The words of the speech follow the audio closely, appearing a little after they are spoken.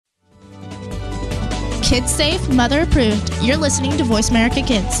Kids safe, mother approved. You're listening to Voice America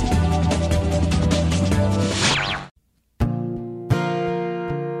Kids.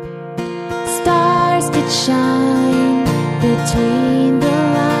 Stars could shine between the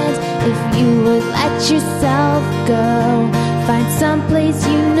lines if you would let yourself go. Find someplace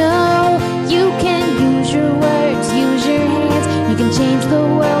you know you can use your words, use your hands. You can change the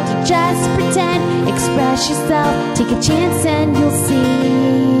world, you just pretend. Express yourself, take a chance and you'll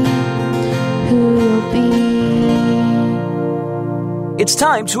see who you'll be. It's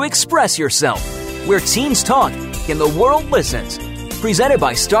time to express yourself, where teens talk and the world listens. Presented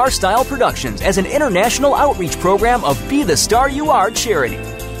by Star Style Productions as an international outreach program of Be the Star You Are charity.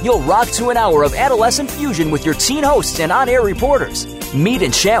 You'll rock to an hour of adolescent fusion with your teen hosts and on-air reporters. Meet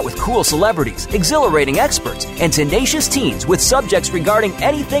and chat with cool celebrities, exhilarating experts, and tenacious teens with subjects regarding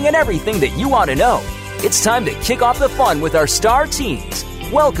anything and everything that you want to know. It's time to kick off the fun with our star teens.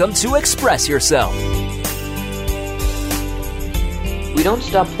 Welcome to Express Yourself. We don't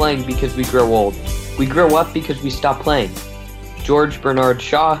stop playing because we grow old. We grow up because we stop playing. George Bernard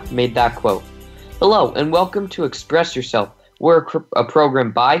Shaw made that quote. Hello, and welcome to Express Yourself. We're a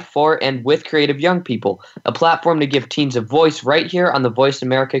program by, for, and with creative young people, a platform to give teens a voice right here on the Voice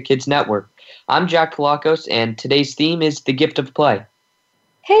America Kids Network. I'm Jack Kalakos, and today's theme is The Gift of Play.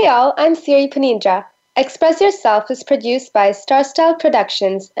 Hey y'all, I'm Siri Panindra. Express Yourself is produced by Star Style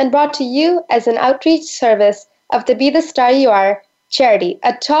Productions and brought to you as an outreach service of the Be the Star You Are charity,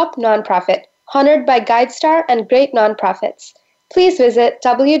 a top nonprofit, honored by GuideStar and great nonprofits. Please visit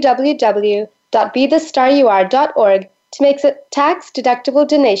www.bethestarur.org to make a tax-deductible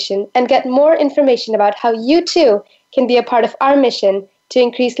donation and get more information about how you too can be a part of our mission to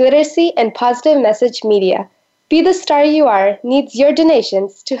increase literacy and positive message media. Be the Star You Are needs your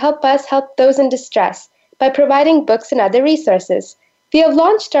donations to help us help those in distress by providing books and other resources. We have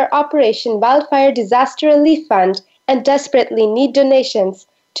launched our Operation Wildfire Disaster Relief Fund and desperately need donations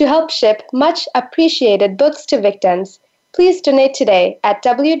to help ship much-appreciated books to victims. Please donate today at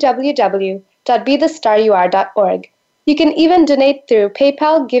www.bethestarur.org. You can even donate through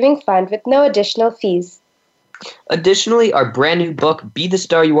PayPal Giving Fund with no additional fees. Additionally, our brand new book, Be the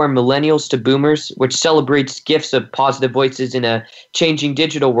Star You Are Millennials to Boomers, which celebrates gifts of positive voices in a changing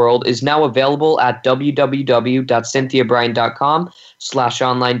digital world, is now available at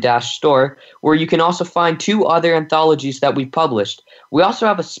www.cynthiabrian.com/online-store, where you can also find 2 other anthologies that we've published. We also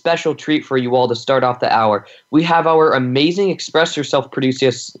have a special treat for you all to start off the hour. We have our amazing Express Yourself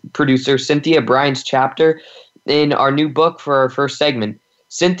producer Cynthia Brian's chapter in our new book for our first segment.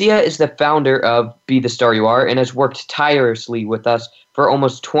 Cynthia is the founder of Be the Star You Are and has worked tirelessly with us for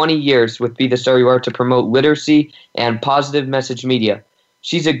almost 20 years with Be the Star You Are to promote literacy and positive message media.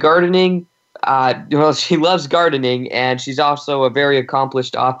 She's a gardening, she loves gardening, and she's also a very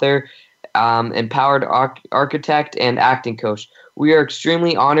accomplished author, empowered architect, and acting coach. We are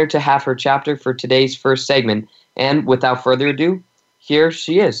extremely honored to have her chapter for today's first segment, and without further ado, here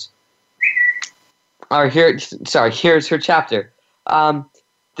she is. Here's her chapter.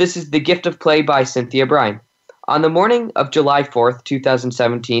 This is The Gift of Play by Cynthia Brian. On the morning of July 4th,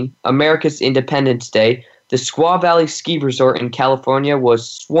 2017, America's Independence Day, the Squaw Valley Ski Resort in California was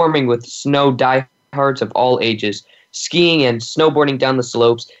swarming with snow diehards of all ages, skiing and snowboarding down the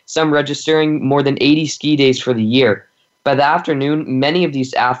slopes, some registering more than 80 ski days for the year. By the afternoon, many of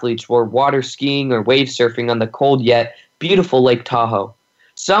these athletes were water skiing or wave surfing on the cold yet beautiful Lake Tahoe.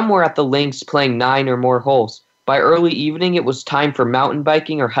 Some were at the links playing 9 or more holes. By early evening, it was time for mountain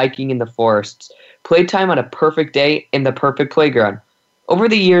biking or hiking in the forests. Playtime on a perfect day in the perfect playground. Over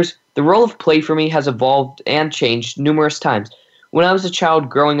the years, the role of play for me has evolved and changed numerous times. When I was a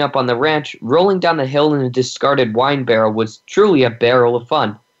child growing up on the ranch, rolling down the hill in a discarded wine barrel was truly a barrel of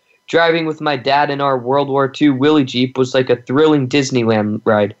fun. Driving with my dad in our World War II Willie Jeep was like a thrilling Disneyland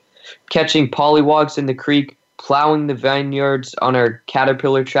ride. Catching pollywogs in the creek, plowing the vineyards on our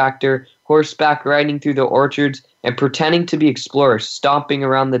Caterpillar tractor, horseback riding through the orchards, and pretending to be explorers, stomping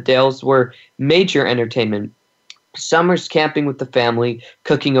around the dales were major entertainment. Summers camping with the family,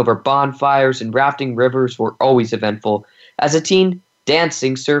 cooking over bonfires, and rafting rivers were always eventful. As a teen,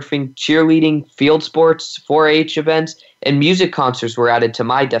 dancing, surfing, cheerleading, field sports, 4-H events, and music concerts were added to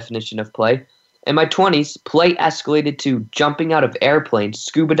my definition of play. In my 20s, play escalated to jumping out of airplanes,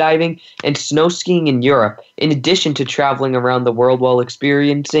 scuba diving, and snow skiing in Europe, in addition to traveling around the world while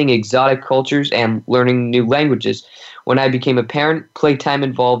experiencing exotic cultures and learning new languages. When I became a parent, playtime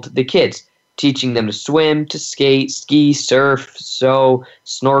involved the kids, teaching them to swim, to skate, ski, surf, sew,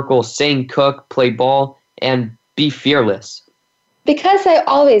 snorkel, sing, cook, play ball, and be fearless. Because I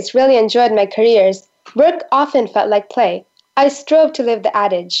always really enjoyed my careers, work often felt like play. I strove to live the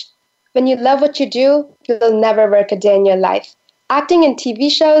adage, When you love what you do, you'll never work a day in your life. Acting in TV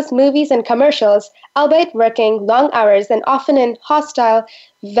shows, movies, and commercials, albeit working long hours and often in hostile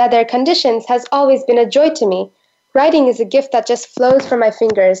weather conditions, has always been a joy to me. Writing is a gift that just flows from my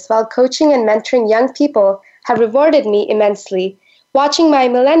fingers, while coaching and mentoring young people have rewarded me immensely. Watching my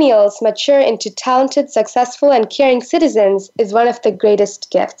millennials mature into talented, successful, and caring citizens is one of the greatest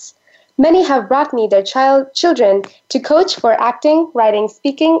gifts. Many have brought me their children to coach for acting, writing,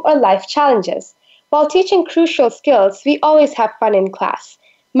 speaking, or life challenges. While teaching crucial skills, we always have fun in class.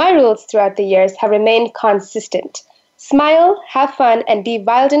 My rules throughout the years have remained consistent. Smile, have fun, and be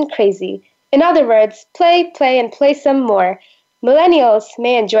wild and crazy. In other words, play, and play some more. Millennials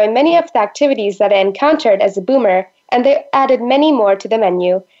may enjoy many of the activities that I encountered as a boomer, and they added many more to the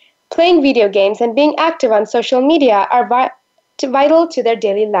menu. Playing video games and being active on social media are vital to their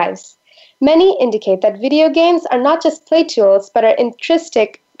daily lives. Many indicate that video games are not just play tools, but are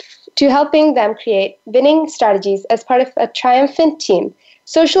intrinsic to helping them create winning strategies as part of a triumphant team.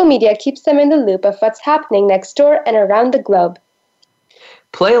 Social media keeps them in the loop of what's happening next door and around the globe.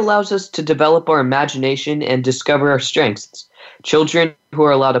 Play allows us to develop our imagination and discover our strengths. Children who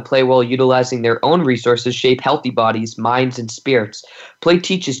are allowed to play while utilizing their own resources shape healthy bodies, minds, and spirits. Play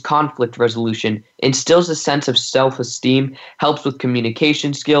teaches conflict resolution, instills a sense of self-esteem, helps with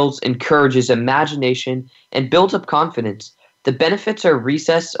communication skills, encourages imagination, and builds up confidence. The benefits of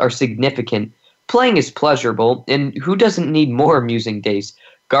recess are significant. Playing is pleasurable, and who doesn't need more amusing days?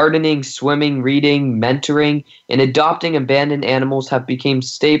 Gardening, swimming, reading, mentoring, and adopting abandoned animals have become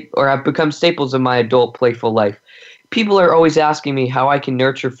staples of my adult playful life. People are always asking me how I can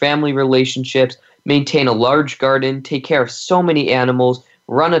nurture family relationships, maintain a large garden, take care of so many animals,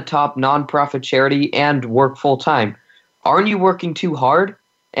 run a top nonprofit charity, and work full-time. Aren't you working too hard?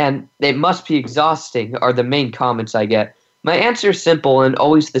 And it must be exhausting, are the main comments I get. My answer is simple and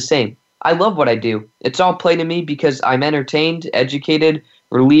always the same. I love what I do. It's all play to me because I'm entertained, educated,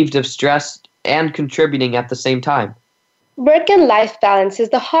 relieved of stress, and contributing at the same time. Work and life balance is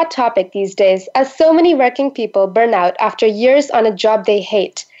the hot topic these days, as so many working people burn out after years on a job they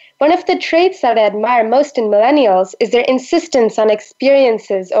hate. One of the traits that I admire most in millennials is their insistence on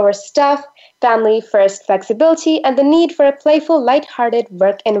experiences over stuff, family-first flexibility, and the need for a playful, light-hearted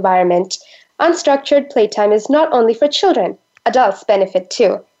work environment. Unstructured playtime is not only for children, adults benefit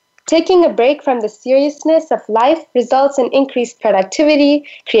too. Taking a break from the seriousness of life results in increased productivity,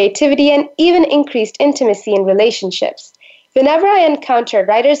 creativity, and even increased intimacy in relationships. Whenever I encounter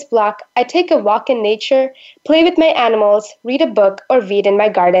writer's block, I take a walk in nature, play with my animals, read a book, or read in my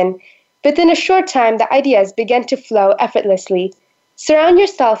garden. Within a short time, the ideas begin to flow effortlessly. Surround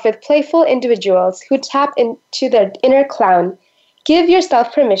yourself with playful individuals who tap into their inner clown. Give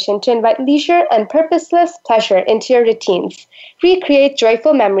yourself permission to invite leisure and purposeless pleasure into your routines. Recreate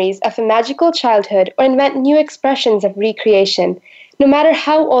joyful memories of a magical childhood or invent new expressions of recreation. No matter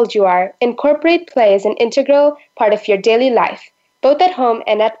how old you are, incorporate play as an integral part of your daily life, both at home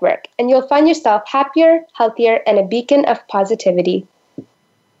and at work, and you'll find yourself happier, healthier, and a beacon of positivity.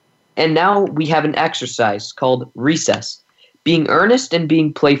 And now we have an exercise called recess. Being earnest and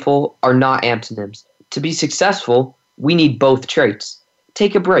being playful are not antonyms. To be successful, we need both traits.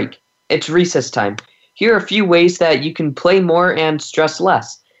 Take a break. It's recess time. Here are a few ways that you can play more and stress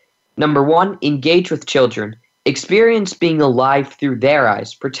less. Number 1, engage with children. Experience being alive through their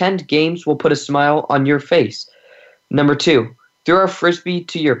eyes. Pretend games will put a smile on your face. Number 2, throw a frisbee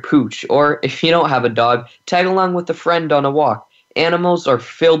to your pooch, or if you don't have a dog, tag along with a friend on a walk. Animals are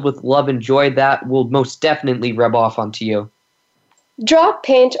filled with love and joy that will most definitely rub off onto you. Draw,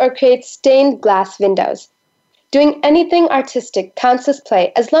 paint, or create stained glass windows. Doing anything artistic counts as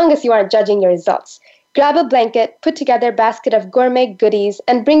play as long as you aren't judging your results. Grab a blanket, put together a basket of gourmet goodies,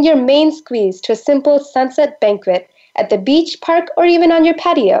 and bring your main squeeze to a simple sunset banquet at the beach, park, or even on your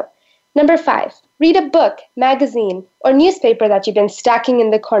patio. Number 5, read a book, magazine, or newspaper that you've been stacking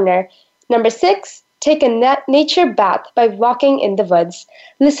in the corner. Number 6, take a nature bath by walking in the woods.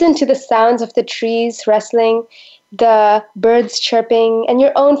 Listen to the sounds of the trees rustling, the birds chirping, and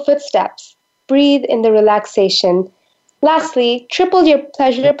your own footsteps. Breathe in the relaxation. Lastly, triple your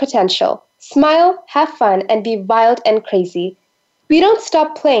pleasure potential. Smile, have fun, and be wild and crazy. We don't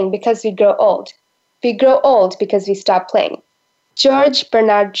stop playing because we grow old. We grow old because we stop playing. George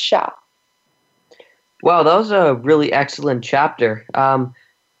Bernard Shaw. Wow, that was a really excellent chapter.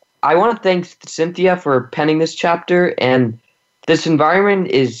 I want to thank Cynthia for penning this chapter, and this environment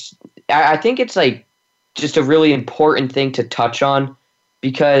is, I think it's like just a really important thing to touch on,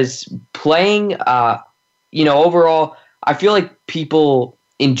 because playing, overall, I feel like people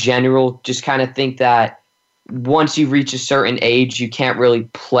in general just kind of think that once you reach a certain age, you can't really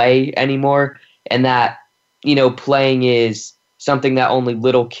play anymore, and that, playing is something that only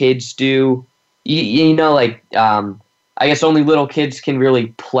little kids do. I guess only little kids can really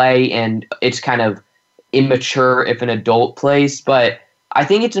play, and it's kind of immature if an adult plays. But I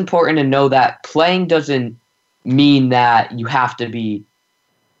think it's important to know that playing doesn't mean that you have to be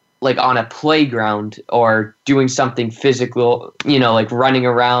like on a playground or doing something physical, like running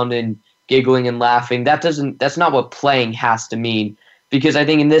around and giggling and laughing. That's not what playing has to mean, because I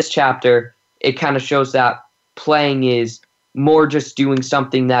think in this chapter, it kind of shows that playing is more just doing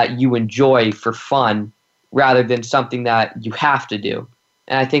something that you enjoy for fun rather than something that you have to do.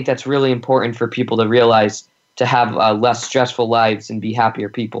 And I think that's really important for people to realize, to have less stressful lives and be happier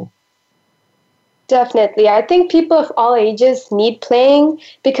people. Definitely. I think people of all ages need playing,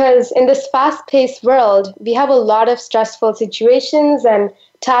 because in this fast-paced world, we have a lot of stressful situations and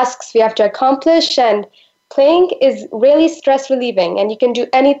tasks we have to accomplish, and playing is really stress relieving, and you can do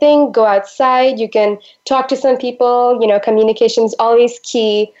anything, go outside, you can talk to some people, communication is always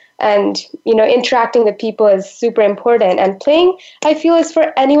key, and, interacting with people is super important. And playing, I feel, is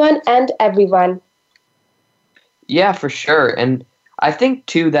for anyone and everyone. Yeah, for sure. And I think,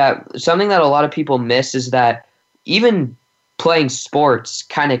 too, that something that a lot of people miss is that even playing sports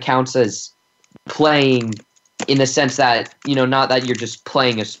kind of counts as playing, in the sense that, not that you're just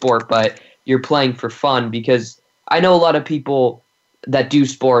playing a sport, but you're playing for fun. Because I know a lot of people that do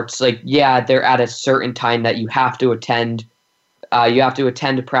sports, they're at a certain time that you have to attend. You have to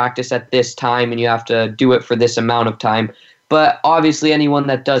attend to practice at this time, and you have to do it for this amount of time. But obviously anyone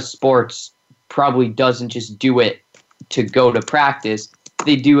that does sports probably doesn't just do it to go to practice.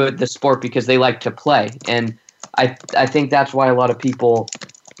 They do the sport because they like to play. And I think that's why a lot of people,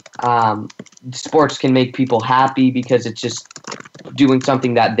 sports can make people happy, because it's just doing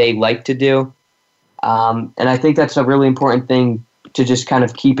something that they like to do. And I think that's a really important thing to just kind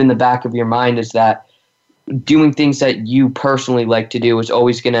of keep in the back of your mind, is that doing things that you personally like to do is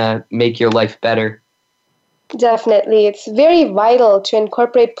always going to make your life better. Definitely. It's very vital to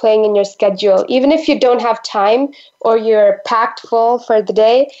incorporate playing in your schedule. Even if you don't have time or you're packed full for the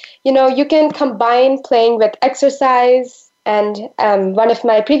day, you can combine playing with exercise. And one of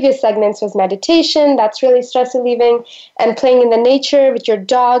my previous segments was meditation. That's really stress relieving. And playing in the nature with your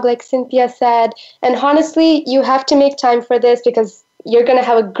dog, like Cynthia said. And honestly, you have to make time for this, because you're going to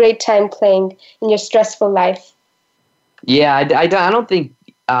have a great time playing in your stressful life. Yeah, I don't think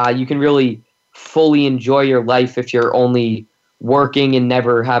you can really fully enjoy your life if you're only working and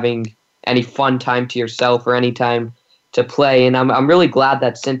never having any fun time to yourself or any time to play. And I'm really glad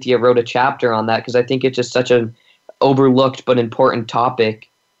that Cynthia wrote a chapter on that, because I think it's just such an overlooked but important topic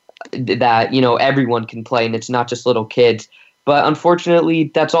that, everyone can play, and it's not just little kids. But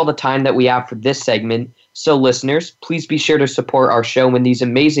unfortunately, that's all the time that we have for this segment. So listeners, please be sure to support our show in these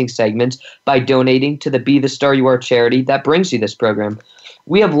amazing segments by donating to the Be the Star You Are charity that brings you this program.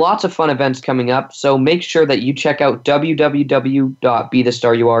 We have lots of fun events coming up, so make sure that you check out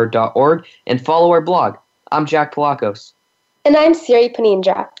www.bethestaryouare.org and follow our blog. I'm Jack Palakos. And I'm Siri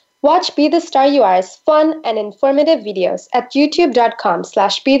Panindra. Watch Be the Star You Are's fun and informative videos at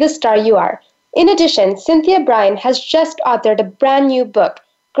youtube.com/BeTheStarYouAre. In addition, Cynthia Brian has just authored a brand new book,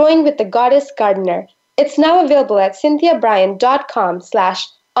 Growing with the Goddess Gardener. It's now available at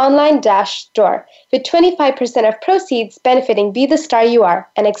cynthiabrian.com/online-store, with 25% of proceeds benefiting Be the Star You Are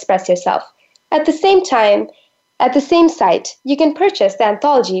and Express Yourself. At the same site, you can purchase the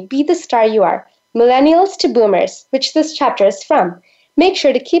anthology Be the Star You Are, Millennials to Boomers, which this chapter is from. Make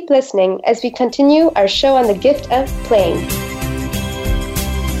sure to keep listening as we continue our show on the gift of playing.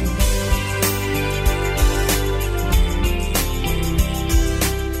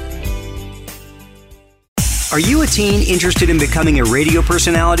 Are you a teen interested in becoming a radio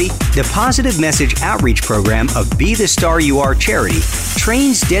personality? The Positive Message Outreach Program of Be the Star You Are charity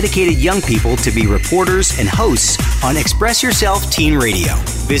trains dedicated young people to be reporters and hosts on Express Yourself Teen Radio.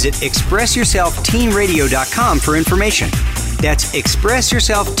 Visit expressyourselfteenradio.com for information. That's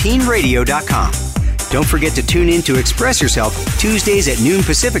expressyourselfteenradio.com. Don't forget to tune in to Express Yourself Tuesdays at noon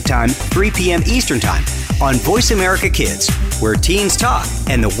Pacific Time, 3 p.m. Eastern Time on Voice America Kids, where teens talk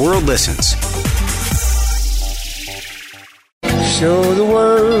and the world listens. Show the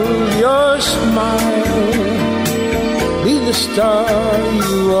world your smile. Be the star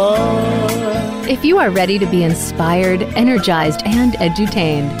you are. If you are ready to be inspired, energized, and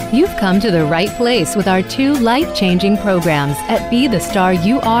edutained, you've come to the right place with our 2 life-changing programs at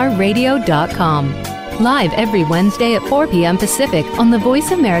BeTheStarYouAreRadio.com. live every Wednesday at 4 p.m. Pacific on the Voice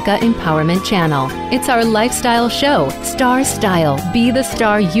America Empowerment Channel. It's our lifestyle show, Star Style, Be the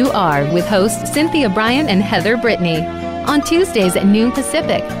Star You Are, with hosts Cynthia Brian and Heather Brittany. On Tuesdays at noon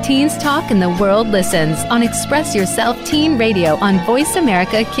Pacific, Teens Talk and the World Listens on Express Yourself Teen Radio on Voice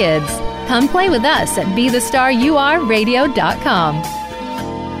America Kids. Come play with us at BeTheStarYouAreRadio.com.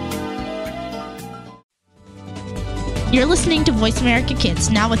 You're listening to Voice America Kids,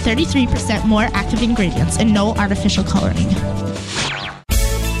 now with 33% more active ingredients and no artificial coloring.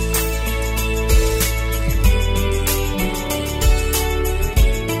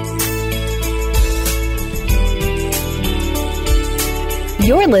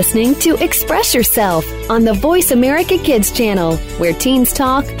 You're listening to Express Yourself on the Voice America Kids channel, where teens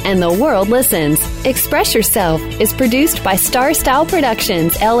talk and the world listens. Express Yourself is produced by Star Style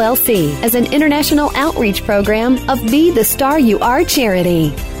Productions, LLC, as an international outreach program of Be the Star You Are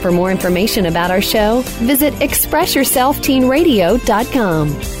charity. For more information about our show, visit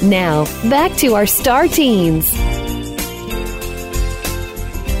ExpressYourselfTeenRadio.com. Now, back to our Star Teens.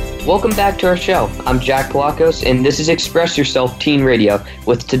 Welcome back to our show. I'm Jack Palakos, and this is Express Yourself Teen Radio,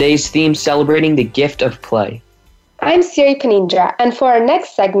 with today's theme celebrating the gift of play. I'm Siri Panindra, and for our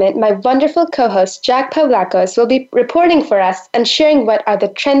next segment, my wonderful co-host Jack Pavlakos will be reporting for us and sharing what are the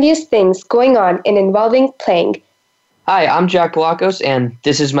trendiest things going on in involving playing. Hi, I'm Jack Palakos, and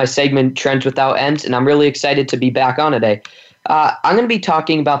this is my segment Trends Without Ends, and I'm really excited to be back on today. I'm going to be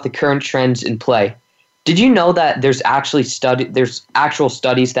talking about the current trends in play. Did you know that there's actual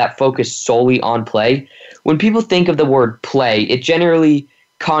studies that focus solely on play? When people think of the word play, it generally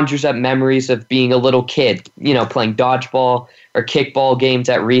conjures up memories of being a little kid, playing dodgeball or kickball games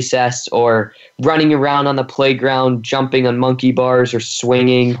at recess, or running around on the playground, jumping on monkey bars or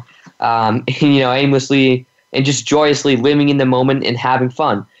swinging, aimlessly and just joyously living in the moment and having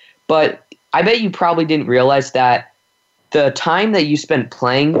fun. But I bet you probably didn't realize that the time that you spent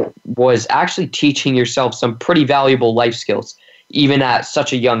playing was actually teaching yourself some pretty valuable life skills, even at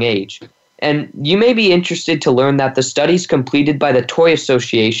such a young age. And you may be interested to learn that the studies completed by the Toy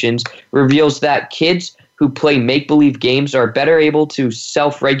Associations reveals that kids who play make-believe games are better able to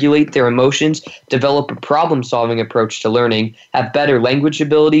self-regulate their emotions, develop a problem-solving approach to learning, have better language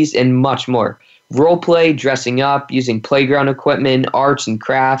abilities, and much more. Role play, dressing up, using playground equipment, arts and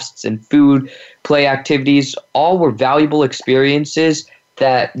crafts, and food, play activities, all were valuable experiences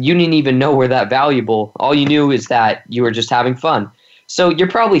that you didn't even know were that valuable. All you knew is that you were just having fun. So you're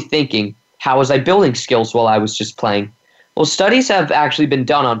probably thinking, how was I building skills while I was just playing? Well, studies have actually been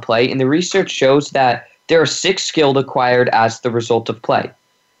done on play, and the research shows that there are 6 skills acquired as the result of play.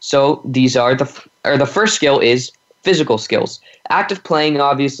 So these are the first skill is physical skills. Active playing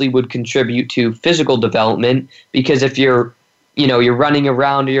obviously would contribute to physical development, because if you're running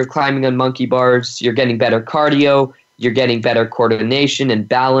around or you're climbing on monkey bars, you're getting better cardio, you're getting better coordination and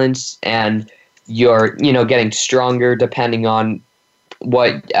balance, and you're, getting stronger depending on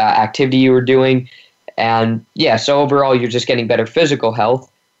what activity you were doing. And so overall, you're just getting better physical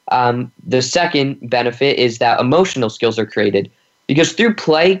health. The second benefit is that emotional skills are created, because through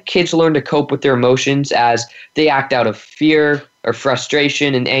play, kids learn to cope with their emotions as they act out of fear or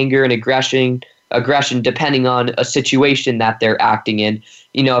frustration and anger and aggression depending on a situation that they're acting in.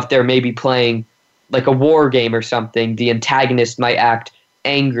 If they're maybe playing like a war game or something, the antagonist might act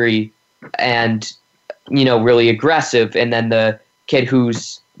angry and, really aggressive, and then the kid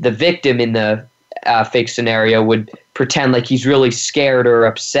who's the victim in the fake scenario would pretend like he's really scared or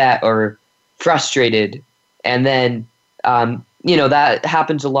upset or frustrated. And then, that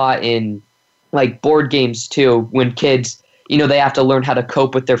happens a lot in like board games too, when kids, they have to learn how to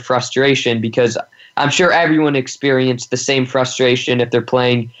cope with their frustration, because I'm sure everyone experienced the same frustration if they're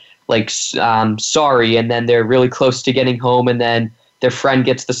playing like Sorry, and then they're really close to getting home, and then their friend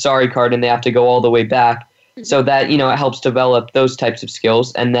gets the Sorry card and they have to go all the way back. So that, it helps develop those types of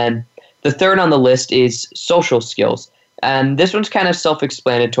skills. And then the third on the list is social skills. And this one's kind of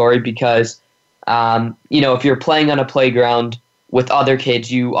self-explanatory because, if you're playing on a playground with other kids,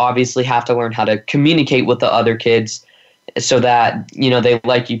 you obviously have to learn how to communicate with the other kids so that, they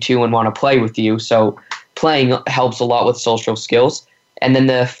like you too and want to play with you. So playing helps a lot with social skills. And then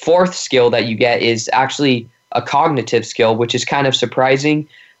the fourth skill that you get is actually a cognitive skill, which is kind of surprising,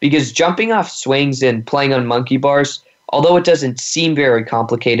 because jumping off swings and playing on monkey bars, although it doesn't seem very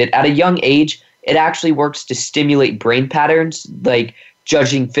complicated, at a young age, it actually works to stimulate brain patterns like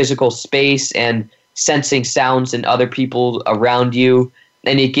judging physical space and sensing sounds in other people around you.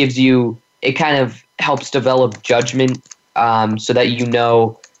 And it kind of helps develop judgment, so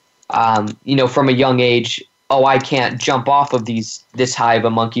that from a young age, oh, I can't jump off of this high of a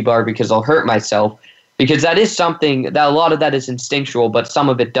monkey bar because I'll hurt myself. because that is something that a lot of that is instinctual, but some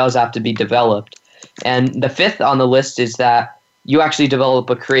of it does have to be developed. And the fifth on the list is that you actually develop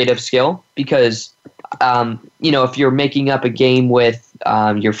a creative skill because, if you're making up a game with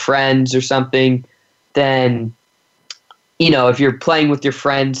your friends or something, then, if you're playing with your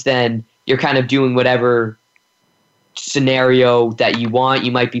friends, then you're kind of doing whatever scenario that you want.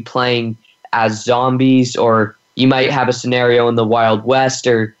 You might be playing as zombies, or you might have a scenario in the Wild West,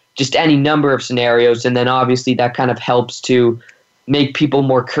 or just any number of scenarios. And then obviously that kind of helps to make people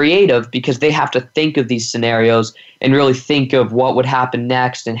more creative because they have to think of these scenarios and really think of what would happen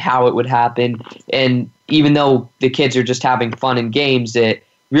next and how it would happen. And even though the kids are just having fun in games, it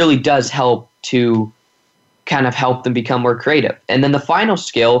really does help to kind of help them become more creative. And then the final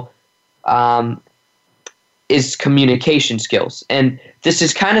skill is communication skills. And this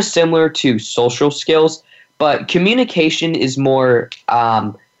is kind of similar to social skills, but communication is more,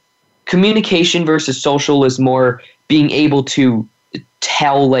 communication versus social is more being able to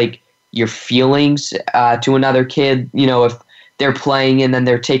tell like your feelings to another kid. If they're playing and then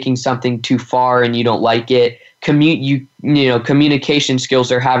they're taking something too far and you don't like it, communication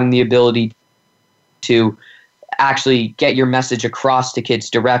skills are having the ability to actually get your message across to kids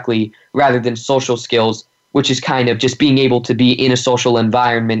directly, rather than social skills, which is kind of just being able to be in a social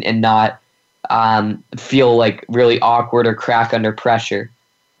environment and not feel like really awkward or crack under pressure.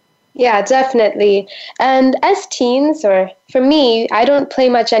 Yeah, definitely. And as teens, or for me, I don't play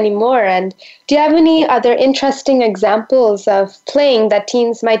much anymore. And do you have any other interesting examples of playing that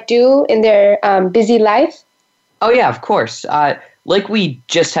teens might do in their busy life? Oh, yeah, of course. Like we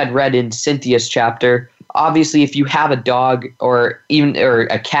just had read in Cynthia's chapter, obviously, if you have a dog or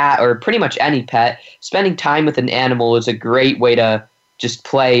a cat or pretty much any pet, spending time with an animal is a great way to just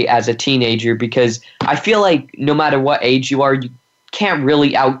play as a teenager, because I feel like no matter what age you are, you can't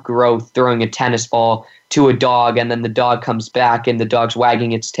really outgrow throwing a tennis ball to a dog and then the dog comes back and the dog's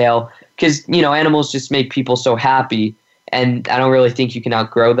wagging its tail, because animals just make people so happy, and I don't really think you can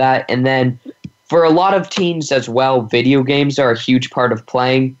outgrow that. And then for a lot of teens as well, video games are a huge part of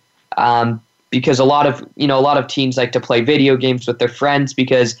playing, because a lot of teens like to play video games with their friends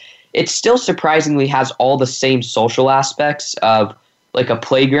because it still surprisingly has all the same social aspects of like a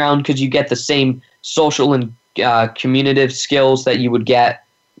playground, because you get the same social and communicative skills that you would get,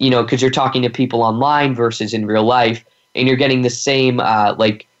 because you're talking to people online versus in real life, and you're getting the same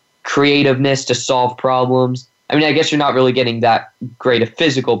like creativeness to solve problems. I mean, I guess you're not really getting that great of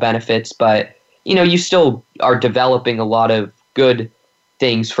physical benefits, but you still are developing a lot of good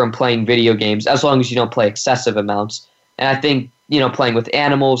things from playing video games, as long as you don't play excessive amounts. And I think, playing with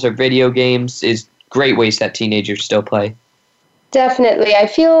animals or video games is great ways that teenagers still play. Definitely. I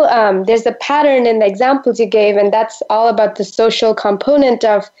feel there's a pattern in the examples you gave, and that's all about the social component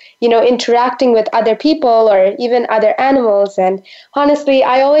of, interacting with other people or even other animals. And honestly,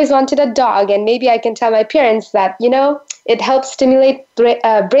 I always wanted a dog, and maybe I can tell my parents that, it helps stimulate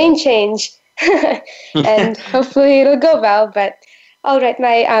brain change, and hopefully it'll go well. But all right,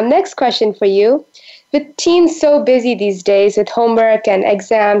 my next question for you. With teens so busy these days with homework and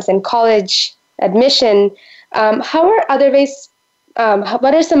exams and college admission, what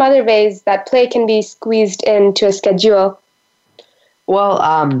are some other ways that play can be squeezed into a schedule?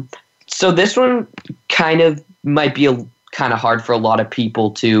 Well, so this one kind of might be kind of hard for a lot of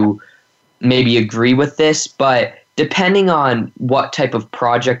people to maybe agree with this, but depending on what type of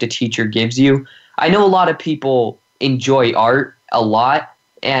project a teacher gives you, I know a lot of people enjoy art a lot,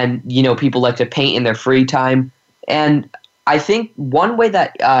 and people like to paint in their free time. And I think one way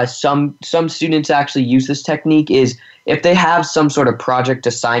that some students actually use this technique is if they have some sort of project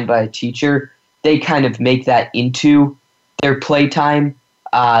assigned by a teacher, they kind of make that into their playtime.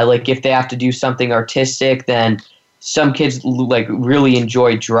 Like if they have to do something artistic, then some kids like really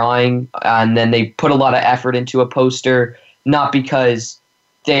enjoy drawing, and then they put a lot of effort into a poster, not because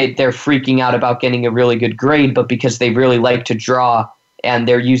they're freaking out about getting a really good grade, but because they really like to draw, and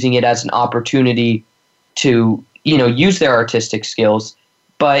they're using it as an opportunity to, use their artistic skills.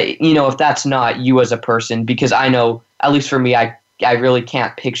 But, if that's not you as a person, because I know, at least for me, I really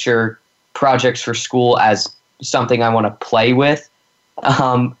can't picture projects for school as something I want to play with.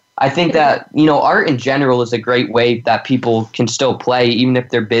 I think that, art in general is a great way that people can still play, even if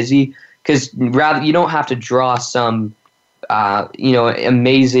they're busy, because you don't have to draw some,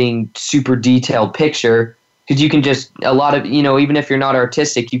 amazing, super detailed picture, because you can just, even if you're not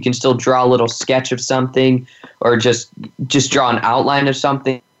artistic, you can still draw a little sketch of something, or just draw an outline of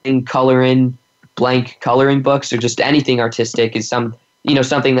something, color in blank coloring books, or just anything artistic is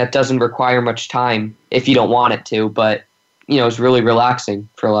something that doesn't require much time if you don't want it to, but, it's really relaxing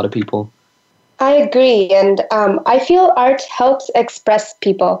for a lot of people. I agree. And I feel art helps express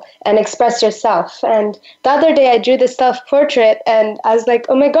people and express yourself. And the other day I drew this self-portrait and I was like,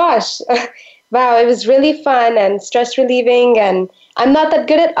 oh my gosh, wow, it was really fun and stress relieving. And I'm not that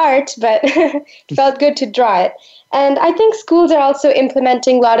good at art, but it felt good to draw it. And I think schools are also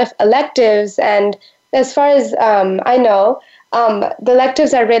implementing a lot of electives. And as far as I know, the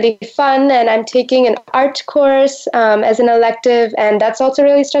electives are really fun, and I'm taking an art course as an elective, and that's also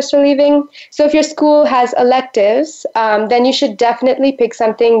really stress relieving. So if your school has electives, then you should definitely pick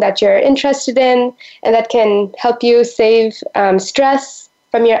something that you're interested in and that can help you save stress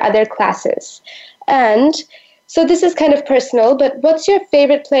from your other classes. And so this is kind of personal, but what's your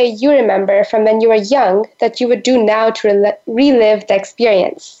favorite play you remember from when you were young that you would do now to relive the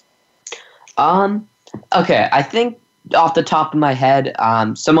experience? Okay, I think off the top of my head,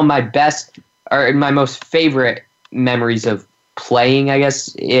 some of my best or my most favorite memories of playing, I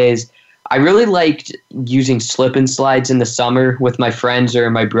guess, is I really liked using slip and slides in the summer with my friends or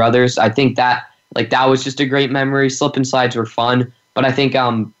my brothers. I think that was just a great memory. Slip and slides were fun, but I think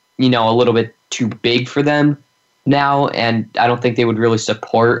I'm, a little bit too big for them now, and I don't think they would really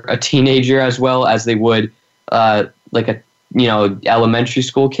support a teenager as well as they would like a elementary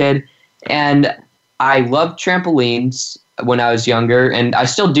school kid. And I loved trampolines when I was younger, and I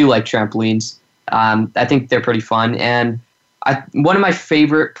still do like trampolines. I think they're pretty fun. And one of my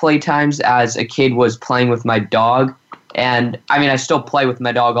favorite playtimes as a kid was playing with my dog. And I still play with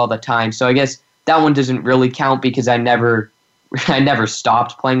my dog all the time. So I guess that one doesn't really count because I never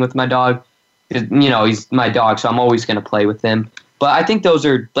stopped playing with my dog. He's my dog, so I'm always going to play with him. But I think those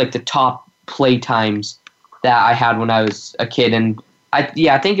are like the top playtimes that I had when I was a kid. And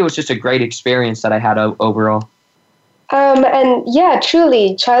I think it was just a great experience that I had overall. And yeah,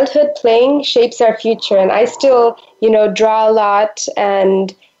 truly, childhood playing shapes our future. And I still, draw a lot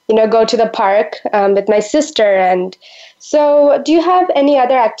and, go to the park with my sister. And so do you have any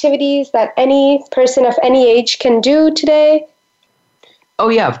other activities that any person of any age can do today? Oh,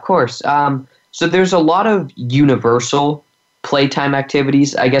 yeah, of course. So there's a lot of universal playtime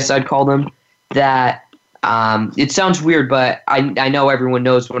activities, I guess I'd call them, that it sounds weird, but I know everyone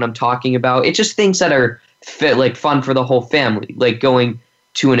knows what I'm talking about. It's just things that are fun for the whole family, like going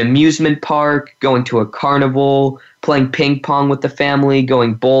to an amusement park, going to a carnival, playing ping pong with the family,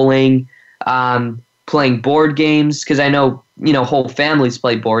 going bowling, playing board games, because I know, whole families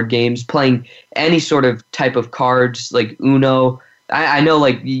play board games, playing any sort of type of cards like Uno. I know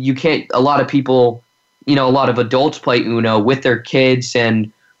you can't, a lot of people, a lot of adults play Uno with their kids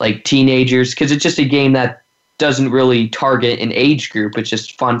and like teenagers, because it's just a game that doesn't really target an age group. It's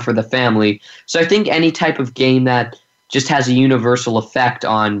just fun for the family. So I think any type of game that just has a universal effect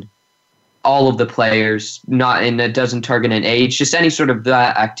on all of the players, and it doesn't target an age, just any sort of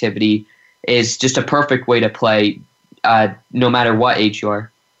that activity is just a perfect way to play, no matter what age you are.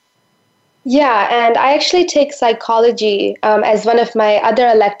 Yeah, and I actually take psychology as one of my other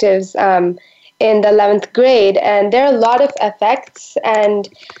electives in the 11th grade, and there are a lot of effects, and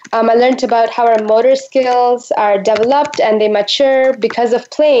I learned about how our motor skills are developed and they mature because of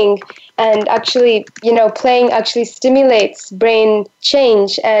playing, and actually, playing actually stimulates brain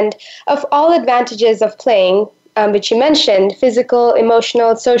change, and of all advantages of playing, which you mentioned, physical,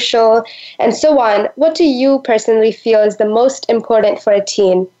 emotional, social, and so on, what do you personally feel is the most important for a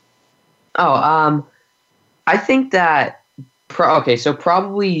teen? I think that so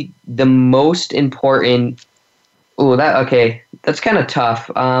probably the most important. That's kind of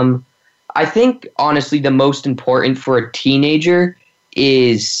tough. I think honestly, the most important for a teenager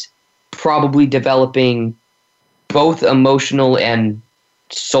is probably developing both emotional and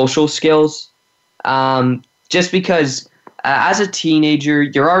social skills. Just because as a teenager,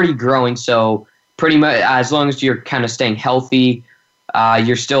 you're already growing, so pretty much as long as you're kind of staying healthy,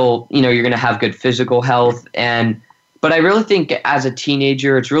 you're still, you're going to have good physical health. But I really think as a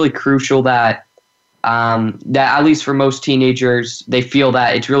teenager, it's really crucial that at least for most teenagers, they feel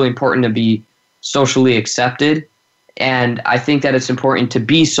that it's really important to be socially accepted. And I think that it's important to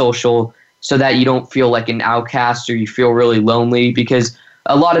be social so that you don't feel like an outcast or you feel really lonely, because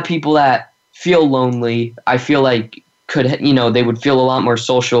a lot of people that feel lonely, I feel like they would feel a lot more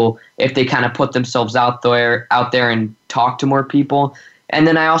social if they kind of put themselves out there and talk to more people. And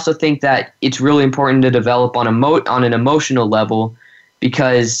then I also think that it's really important to develop on an emotional level,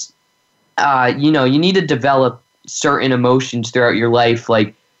 because you need to develop certain emotions throughout your life,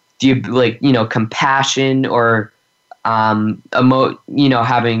 like compassion or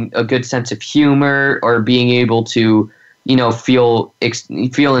having a good sense of humor, or being able to feel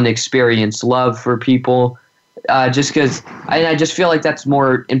and experience love for people. just because I just feel like that's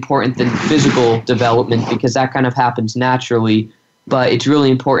more important than physical development because that kind of happens naturally. But it's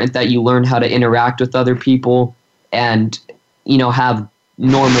really important that you learn how to interact with other people and, have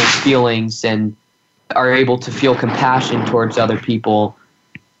normal feelings and are able to feel compassion towards other people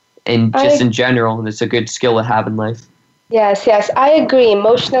and just in general. And it's a good skill to have in life. Yes, I agree.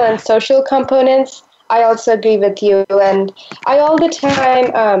 Emotional and social components, I also agree with you. And I all the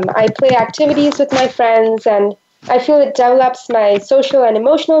time, I play activities with my friends, and I feel it develops my social and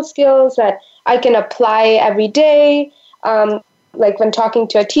emotional skills that I can apply every day. Like when talking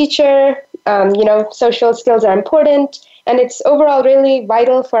to a teacher, social skills are important, and it's overall really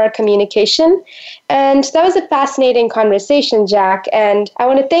vital for our communication. And that was a fascinating conversation, Jack, and I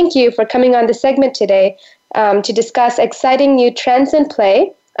want to thank you for coming on the segment today to discuss exciting new trends in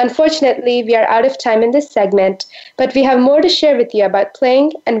play. Unfortunately, we are out of time in this segment, but we have more to share with you about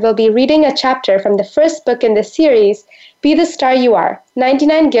playing, and we'll be reading a chapter from the first book in the series, Be the Star You Are,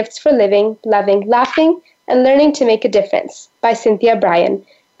 99 Gifts for Living, Loving, Laughing, and Learning to Make a Difference by Cynthia Brian.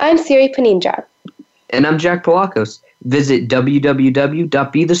 I'm Siri Panindra. And I'm Jack Palakos. Visit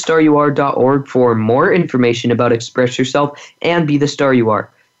www.bethestaryouare.org for more information about Express Yourself and Be the Star You Are.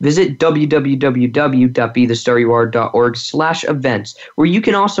 Visit www.bethestaryouare.org/events, where you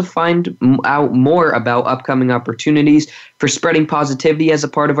can also find out more about upcoming opportunities for spreading positivity as a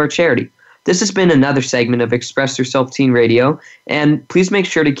part of our charity. This has been another segment of Express Yourself Teen Radio, and please make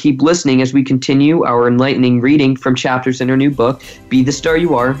sure to keep listening as we continue our enlightening reading from chapters in our new book, Be the Star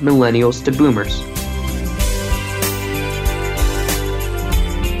You Are, Millennials to Boomers.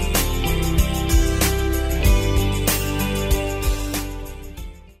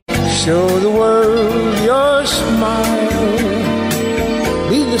 Show the world your smile.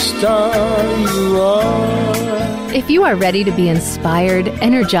 Be the star you are. If you are ready to be inspired,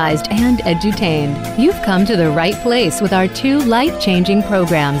 energized, and edutained, you've come to the right place with our 2 life-changing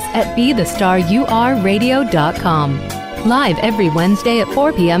programs at BeTheStarYouAreRadio.com. Live every Wednesday at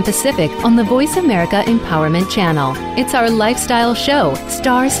 4 p.m. Pacific on the Voice America Empowerment Channel. It's our lifestyle show,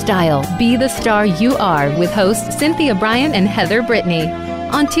 Star Style, Be the Star You Are, with hosts Cynthia Brian and Heather Brittany.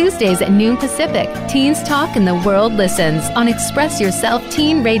 On Tuesdays at noon Pacific, Teens Talk and the World Listens on Express Yourself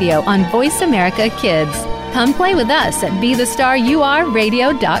Teen Radio on Voice America Kids. Come play with us at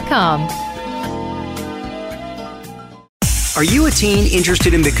BeTheStarYouAreRadio.com. Are you a teen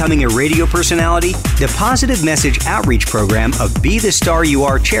interested in becoming a radio personality? The Positive Message Outreach Program of Be the Star You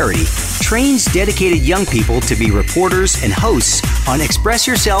Are charity trains dedicated young people to be reporters and hosts on Express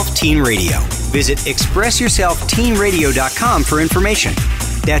Yourself Teen Radio. Visit ExpressYourselfTeenRadio.com for information.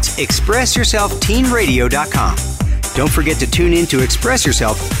 That's ExpressYourselfTeenRadio.com. Don't forget to tune in to Express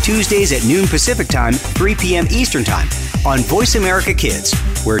Yourself Tuesdays at noon Pacific Time, 3 p.m. Eastern Time on Voice America Kids,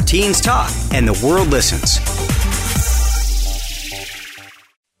 where teens talk and the world listens.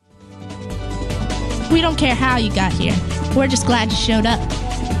 We don't care how you got here. We're just glad you showed up.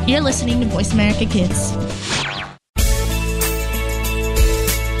 You're listening to Voice America Kids.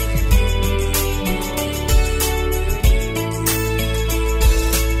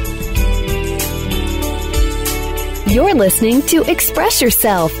 You're listening to Express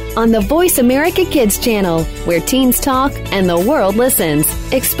Yourself on the Voice America Kids channel, where teens talk and the world listens.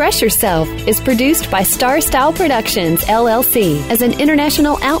 Express Yourself is produced by Star Style Productions, LLC, as an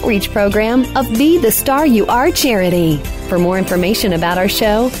international outreach program of Be the Star You Are charity. For more information about our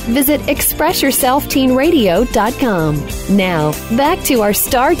show, visit ExpressYourselfTeenRadio.com. Now, back to our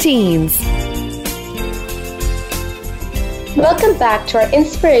Star Teens. Welcome back to our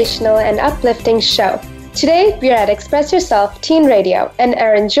inspirational and uplifting show. Today, we are at Express Yourself Teen Radio and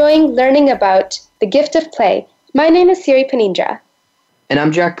are enjoying learning about the gift of play. My name is Siri Panindra. And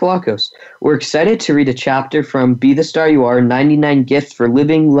I'm Jack Palakos. We're excited to read a chapter from Be the Star You Are, 99 Gifts for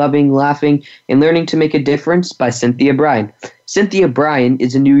Living, Loving, Laughing, and Learning to Make a Difference by Cynthia Brian. Cynthia Brian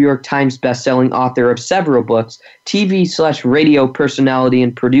is a New York Times bestselling author of several books, TV/radio personality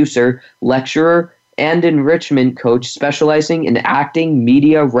and producer, lecturer, and enrichment coach specializing in acting,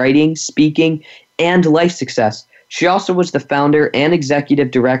 media, writing, speaking, and life success. She also was the founder and executive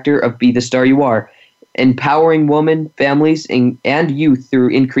director of Be the Star You Are, empowering women, families, and youth through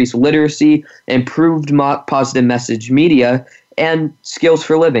increased literacy, improved positive message media, and skills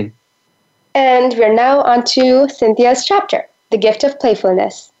for living. And we're now on to Cynthia's chapter, The Gift of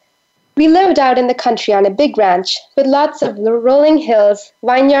Playfulness. We lived out in the country on a big ranch with lots of rolling hills,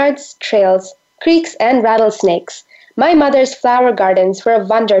 vineyards, trails, creeks, and rattlesnakes. My mother's flower gardens were a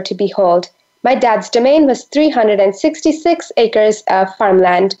wonder to behold. My dad's domain was 366 acres of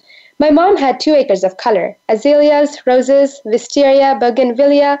farmland. My mom had 2 acres of color, azaleas, roses, wisteria,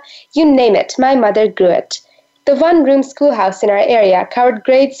 bougainvillea, you name it, my mother grew it. The one-room schoolhouse in our area covered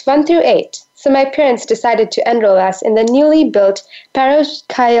grades 1 through 8, so my parents decided to enroll us in the newly built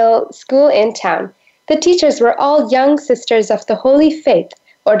parochial school in town. The teachers were all young sisters of the Holy Faith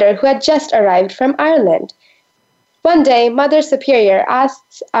order who had just arrived from Ireland. One day, Mother Superior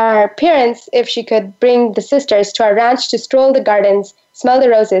asked our parents if she could bring the sisters to our ranch to stroll the gardens, smell the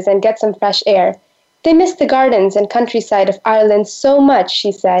roses, and get some fresh air. They miss the gardens and countryside of Ireland so much,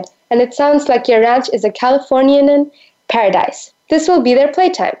 she said, and it sounds like your ranch is a Californian paradise. This will be their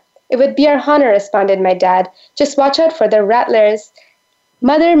playtime. It would be our honor, responded my dad. Just watch out for the rattlers.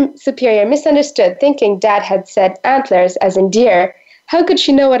 Mother Superior misunderstood, thinking Dad had said antlers as in deer. How could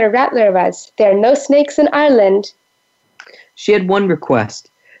she know what a rattler was? There are no snakes in Ireland. She had one request,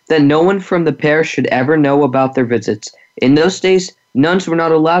 that no one from the parish should ever know about their visits. In those days, nuns were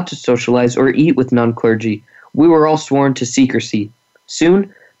not allowed to socialize or eat with non-clergy. We were all sworn to secrecy.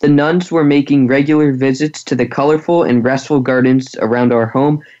 Soon, the nuns were making regular visits to the colorful and restful gardens around our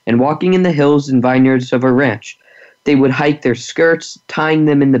home and walking in the hills and vineyards of our ranch. They would hike their skirts, tying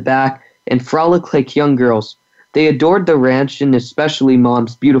them in the back, and frolic like young girls. They adored the ranch and especially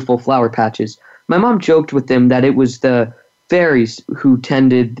Mom's beautiful flower patches. My mom joked with them that it was the fairies who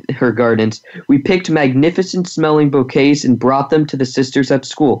tended her gardens. We picked magnificent smelling bouquets and brought them to the sisters at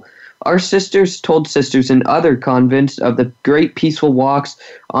school. Our sisters told sisters in other convents of the great peaceful walks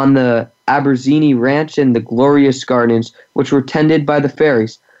on the Aberzini Ranch and the glorious gardens which were tended by the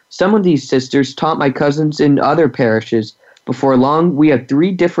fairies. Some of these sisters taught my cousins in other parishes. Before long, we had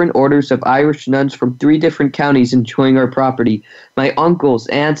 3 different orders of Irish nuns from 3 different counties enjoying our property. My uncles,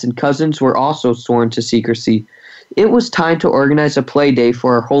 aunts, and cousins were also sworn to secrecy. It was time to organize a play day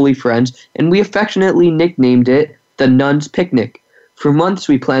for our holy friends, and we affectionately nicknamed it the Nuns' Picnic. For months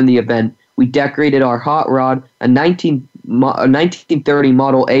we planned the event. We decorated our hot rod, a 1930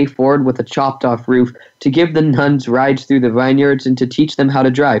 Model A Ford with a chopped-off roof, to give the nuns rides through the vineyards and to teach them how to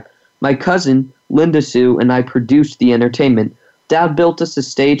drive. My cousin, Linda Sue, and I produced the entertainment. Dad built us a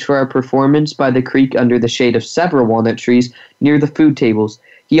stage for our performance by the creek under the shade of several walnut trees near the food tables.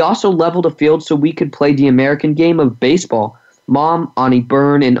 He also leveled a field so we could play the American game of baseball. Mom, Auntie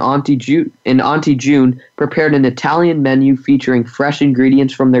Byrne, and Auntie June prepared an Italian menu featuring fresh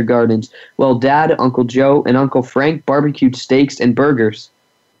ingredients from their gardens, while Dad, Uncle Joe, and Uncle Frank barbecued steaks and burgers.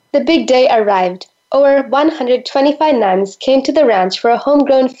 The big day arrived. Over 125 nuns came to the ranch for a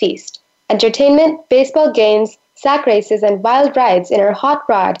homegrown feast. Entertainment, baseball games, sack races, and wild rides in our hot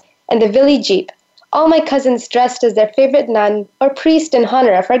rod and the Villy Jeep. All my cousins dressed as their favorite nun or priest in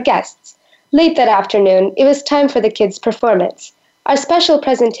honor of our guests. Late that afternoon, it was time for the kids' performance. Our special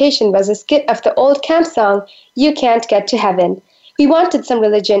presentation was a skit of the old camp song, You Can't Get to Heaven. We wanted some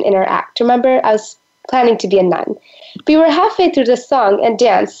religion in our act. Remember, I was planning to be a nun. We were halfway through the song and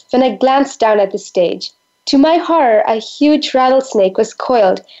dance when I glanced down at the stage. To my horror, a huge rattlesnake was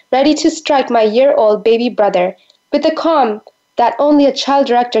coiled, ready to strike my year-old baby brother. With the calm that only a child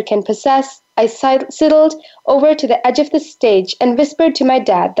director can possess, I sidled over to the edge of the stage and whispered to my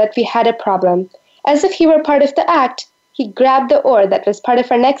dad that we had a problem. As if he were part of the act, he grabbed the oar that was part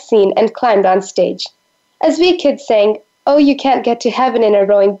of our next scene and climbed on stage. As we kids sang, "Oh, you can't get to heaven in a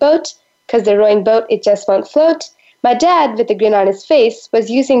rowing boat, 'cause the rowing boat, it just won't float," my dad, with a grin on his face,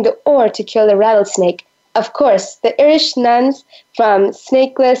 was using the oar to kill the rattlesnake. Of course, the Irish nuns from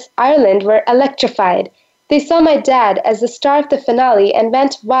snakeless Ireland were electrified. They saw my dad as the star of the finale and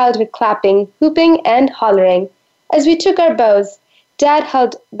went wild with clapping, whooping, and hollering. As we took our bows, Dad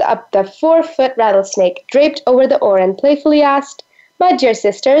held up the 4-foot rattlesnake draped over the oar and playfully asked, "My dear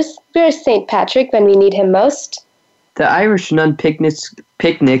sisters, where's St. Patrick when we need him most?" The Irish nun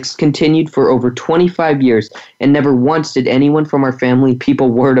picnics continued for over 25 years, and never once did anyone from our family people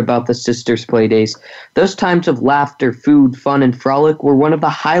word about the sisters' playdays. Those times of laughter, food, fun, and frolic were one of the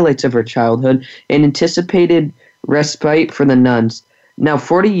highlights of our childhood and anticipated respite for the nuns. Now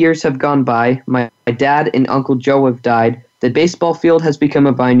 40 years have gone by, my dad and Uncle Joe have died, the baseball field has become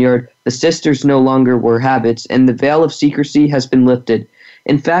a vineyard, the sisters no longer wear habits, and the veil of secrecy has been lifted.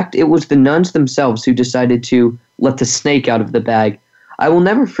 In fact, it was the nuns themselves who decided to let the snake out of the bag. I will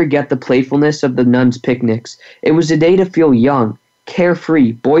never forget the playfulness of the nuns' picnics. It was a day to feel young,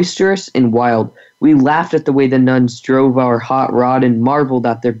 carefree, boisterous, and wild. We laughed at the way the nuns drove our hot rod and marveled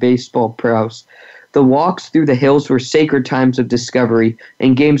at their baseball prowess. The walks through the hills were sacred times of discovery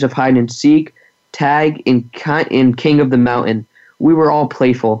and games of hide and seek, tag, and King of the Mountain. We were all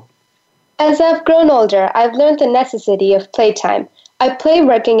playful. As I've grown older, I've learned the necessity of playtime. I play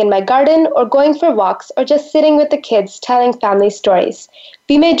working in my garden or going for walks or just sitting with the kids telling family stories.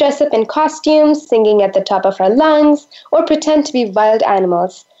 We may dress up in costumes, singing at the top of our lungs, or pretend to be wild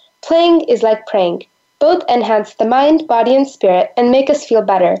animals. Playing is like praying. Both enhance the mind, body, and spirit and make us feel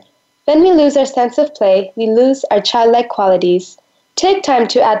better. When we lose our sense of play, we lose our childlike qualities. Take time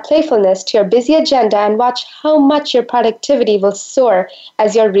to add playfulness to your busy agenda and watch how much your productivity will soar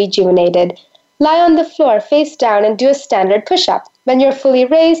as you're rejuvenated. Lie on the floor face down and do a standard push-up. When you're fully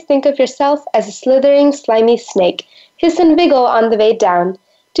raised, think of yourself as a slithering, slimy snake. Hiss and wiggle on the way down.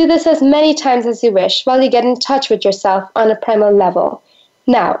 Do this as many times as you wish while you get in touch with yourself on a primal level.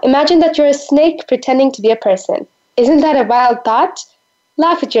 Now, imagine that you're a snake pretending to be a person. Isn't that a wild thought?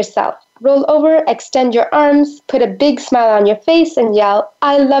 Laugh at yourself. Roll over, extend your arms, put a big smile on your face, and yell,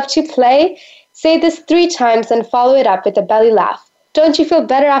 "I love to play." Say this 3 times and follow it up with a belly laugh. Don't you feel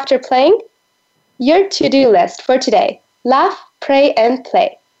better after playing? Your to-do list for today. Laugh, pray, and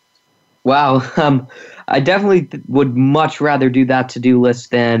play. Wow. I definitely would much rather do that to-do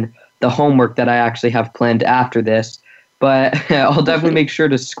list than the homework that I actually have planned after this. But I'll definitely make sure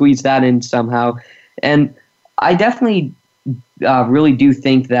to squeeze that in somehow. And I definitely really do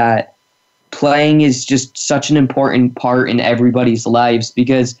think that playing is just such an important part in everybody's lives,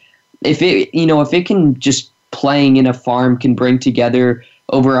 because if it can just playing in a farm can bring together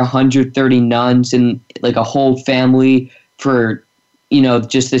over 130 nuns and like a whole family for,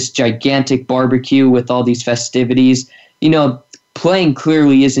 just this gigantic barbecue with all these festivities. Playing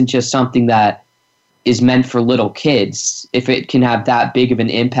clearly isn't just something that is meant for little kids, if it can have that big of an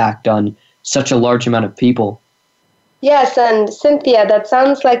impact on such a large amount of people. Yes, and Cynthia, that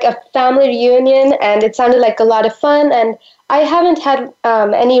sounds like a family reunion, and it sounded like a lot of fun, and I haven't had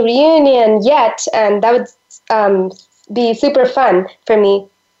any reunion yet, and that would be super fun for me.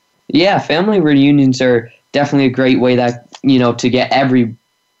 Yeah, family reunions are definitely a great way that, to get every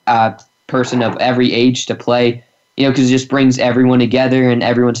person of every age to play, because it just brings everyone together and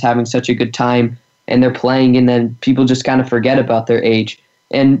everyone's having such a good time and they're playing, and then people just kind of forget about their age.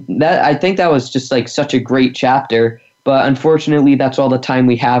 And that, I think that was just like such a great chapter, but unfortunately that's all the time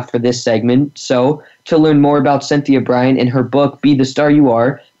we have for this segment. So to learn more about Cynthia Brian and her book, Be the Star You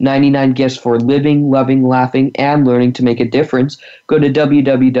Are, 99 Gifts for Living, Loving, Laughing, and Learning to Make a Difference, go to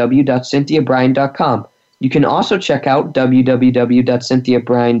www.cynthiabrian.com. You can also check out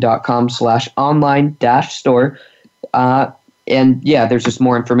www.cynthiabrian.com/online-store. And yeah, there's just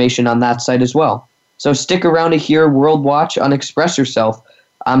more information on that site as well. So stick around to hear World Watch on Express Yourself.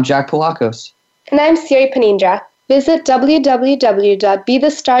 I'm Jack Palakos. And I'm Siri Panindra. Visit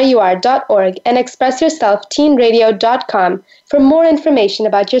www.bethestaryouare.org and expressyourselfteenradio.com for more information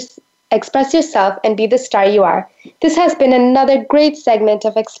about your Express Yourself and Be the Star You Are. This has been another great segment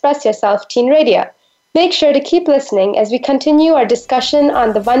of Express Yourself Teen Radio. Make sure to keep listening as we continue our discussion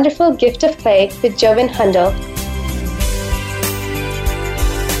on the wonderful gift of play with Joven Hundal.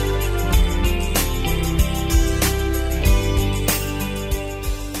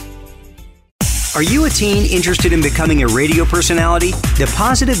 Are you a teen interested in becoming a radio personality? The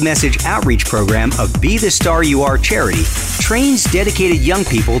Positive Message Outreach Program of Be the Star You Are charity trains dedicated young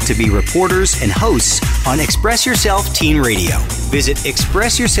people to be reporters and hosts on Express Yourself Teen Radio. Visit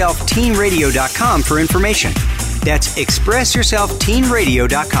expressyourselfteenradio.com for information. That's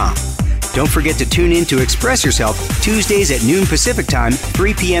expressyourselfteenradio.com. Don't forget to tune in to Express Yourself Tuesdays at noon Pacific Time,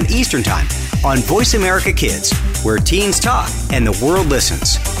 3 p.m. Eastern Time on Voice America Kids, where teens talk and the world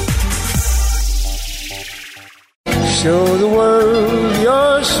listens. Show the world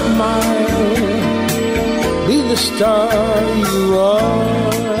your smile. Be the star you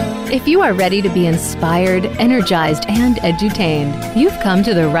are. If you are ready to be inspired, energized, and edutained, you've come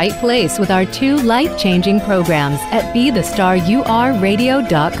to the right place with our 2 life-changing programs at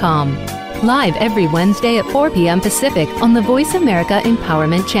BeTheStarYouAreRadio.com. Live every Wednesday at 4 p.m. Pacific on the Voice America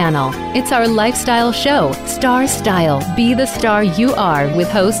Empowerment Channel. It's our lifestyle show, Star Style, Be the Star You Are,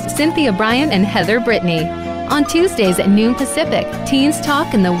 with hosts Cynthia Brian and Heather Brittany. On Tuesdays at noon Pacific, teens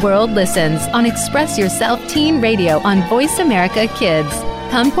talk and the world listens on Express Yourself Teen Radio on Voice America Kids.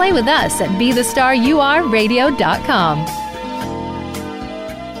 Come play with us at BeTheStarYouAreRadio.com.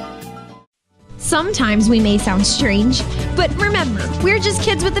 Sometimes we may sound strange, but remember, we're just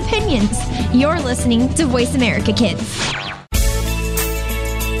kids with opinions. You're listening to Voice America Kids.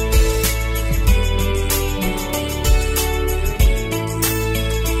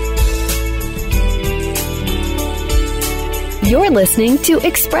 You're listening to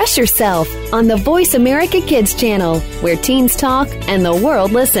Express Yourself on the Voice America Kids channel, where teens talk and the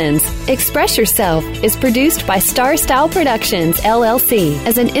world listens. Express Yourself is produced by Star Style Productions, LLC,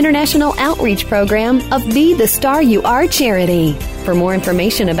 as an international outreach program of Be the Star You Are charity. For more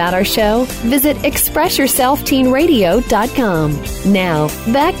information about our show, visit expressyourselfteenradio.com. Now,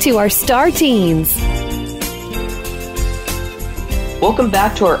 back to our Star Teens. Welcome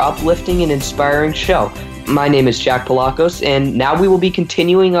back to our uplifting and inspiring show. My name is Jack Palakos, and now we will be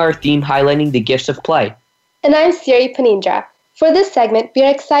continuing our theme highlighting the gifts of play. And I'm Siri Panindra. For this segment, we are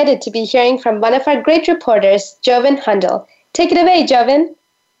excited to be hearing from one of our great reporters, Joven Hundal. Take it away, Joven.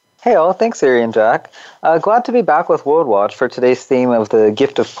 Hey all, thanks Siri and Jack. Glad to be back with World Watch for today's theme of the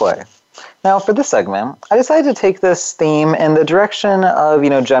gift of play. Now for this segment, I decided to take this theme in the direction of,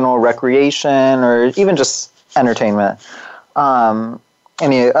 general recreation or even just entertainment.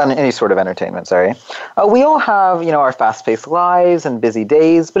 Any sort of entertainment, sorry. We all have, our fast-paced lives and busy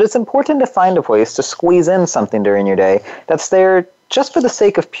days, but it's important to find a place to squeeze in something during your day that's there just for the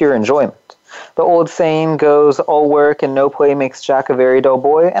sake of pure enjoyment. The old saying goes, all work and no play makes Jack a very dull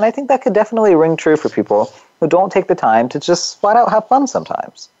boy, and I think that could definitely ring true for people who don't take the time to just flat out have fun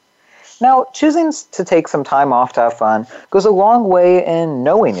sometimes. Now, choosing to take some time off to have fun goes a long way in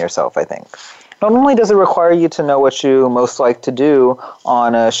knowing yourself, I think. Not only does it require you to know what you most like to do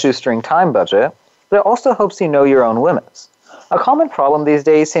on a shoestring time budget, but it also helps you know your own limits. A common problem these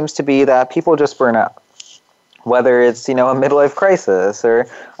days seems to be that people just burn out. Whether it's, a midlife crisis or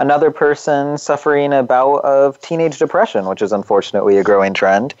another person suffering a bout of teenage depression, which is unfortunately a growing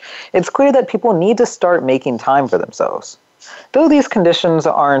trend, it's clear that people need to start making time for themselves. Though these conditions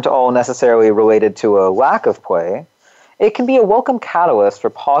aren't all necessarily related to a lack of play, it can be a welcome catalyst for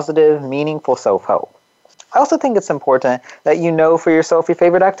positive, meaningful self-help. I also think it's important that you know for yourself your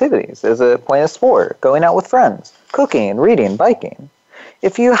favorite activities. Is it playing a sport, going out with friends, cooking, reading, biking?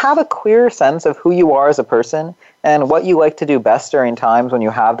 If you have a clear sense of who you are as a person and what you like to do best during times when you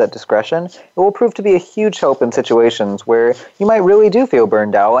have that discretion, it will prove to be a huge help in situations where you might really do feel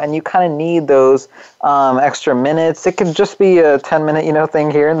burned out and you kind of need those extra minutes. It could just be a 10-minute, thing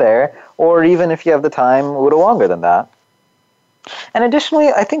here and there, or even if you have the time, a little longer than that. And additionally,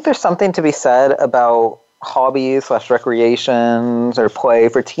 I think there's something to be said about hobbies/recreations or play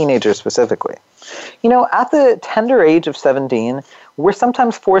for teenagers specifically. At the tender age of 17, we're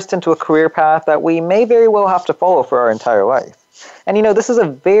sometimes forced into a career path that we may very well have to follow for our entire life. And this is a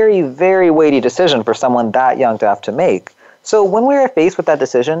very, very weighty decision for someone that young to have to make. So when we are faced with that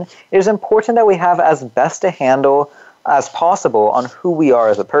decision, it is important that we have as best a handle as possible on who we are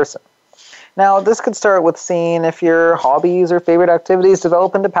as a person. Now, this could start with seeing if your hobbies or favorite activities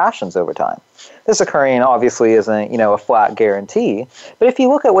develop into passions over time. This occurring obviously isn't, a flat guarantee, but if you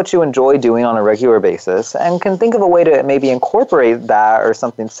look at what you enjoy doing on a regular basis and can think of a way to maybe incorporate that or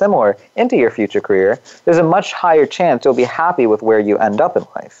something similar into your future career, there's a much higher chance you'll be happy with where you end up in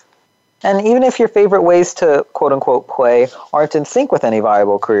life. And even if your favorite ways to quote-unquote play aren't in sync with any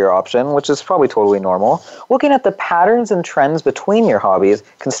viable career option, which is probably totally normal, looking at the patterns and trends between your hobbies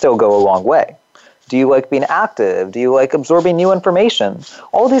can still go a long way. Do you like being active? Do you like absorbing new information?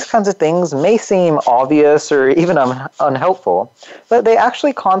 All these kinds of things may seem obvious or even unhelpful, but they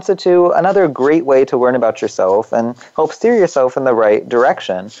actually constitute another great way to learn about yourself and help steer yourself in the right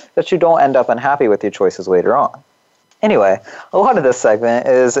direction so that you don't end up unhappy with your choices later on. Anyway, a lot of this segment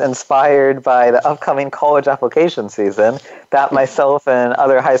is inspired by the upcoming college application season that myself and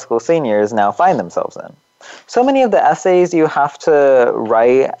other high school seniors now find themselves in. So many of the essays you have to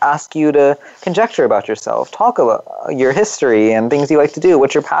write ask you to conjecture about yourself, talk about your history and things you like to do,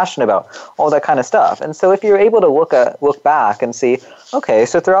 what you're passionate about, all that kind of stuff. And so if you're able to look back and see, okay,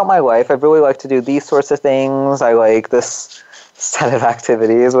 so throughout my life, I've really liked to do these sorts of things. I like this set of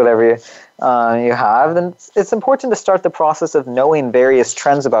activities, whatever you have, then it's important to start the process of knowing various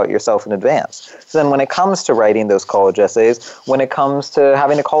trends about yourself in advance. So then when it comes to writing those college essays, when it comes to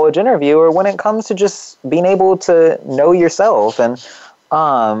having a college interview, or when it comes to just being able to know yourself and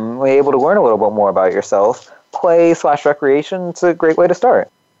be able to learn a little bit more about yourself, play/recreation is a great way to start.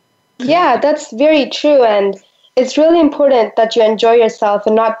 Yeah, that's very true. And it's really important that you enjoy yourself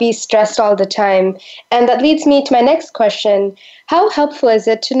and not be stressed all the time. And that leads me to my next question. How helpful is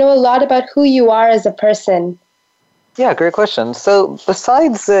it to know a lot about who you are as a person? Yeah, great question. So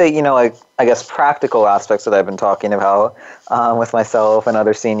besides the, I guess practical aspects that I've been talking about with myself and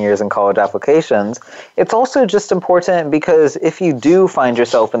other seniors in college applications, it's also just important because if you do find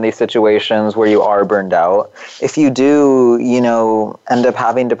yourself in these situations where you are burned out, if you do, end up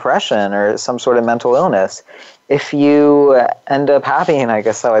having depression or some sort of mental illness, if you end up having, I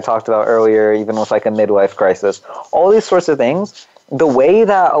guess how I talked about earlier, even with like a midlife crisis, all these sorts of things, the way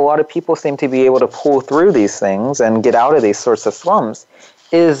that a lot of people seem to be able to pull through these things and get out of these sorts of slumps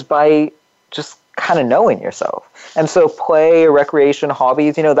is by just kind of knowing yourself. And so play, recreation,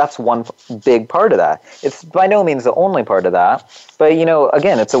 hobbies, that's one big part of that. It's by no means the only part of that. But,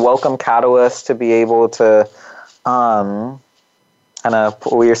 again, it's a welcome catalyst to be able to kind of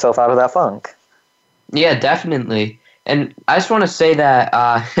pull yourself out of that funk. Yeah, definitely. And I just want to say that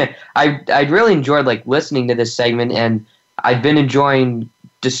I really enjoyed like listening to this segment, and I've been enjoying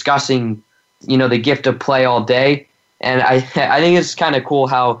discussing, the gift of play all day. And I think it's kind of cool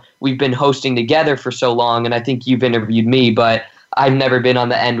how we've been hosting together for so long, and I think you've interviewed me, but I've never been on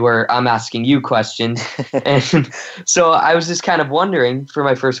the end where I'm asking you questions. And so I was just kind of wondering for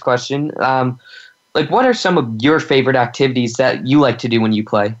my first question, what are some of your favorite activities that you like to do when you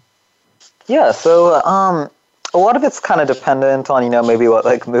play? Yeah, so a lot of it's kind of dependent on, maybe what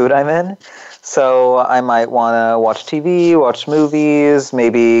like mood I'm in. So I might want to watch TV, watch movies,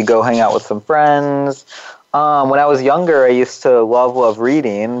 maybe go hang out with some friends. When I was younger, I used to love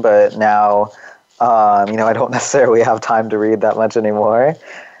reading, but now, I don't necessarily have time to read that much anymore.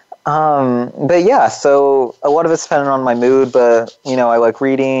 But yeah, so a lot of it's dependent on my mood, but, I like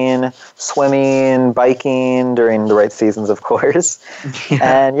reading, swimming, biking during the right seasons, of course.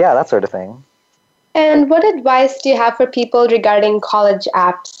 And yeah, that sort of thing. And what advice do you have for people regarding college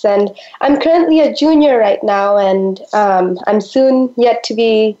apps? And I'm currently a junior right now, and I'm soon yet to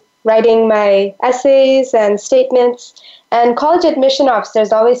be writing my essays and statements. And college admission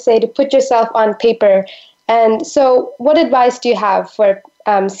officers always say to put yourself on paper. And so what advice do you have for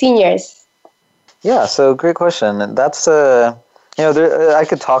seniors? Yeah, so great question. That's, I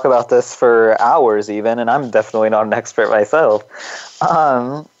could talk about this for hours even, and I'm definitely not an expert myself.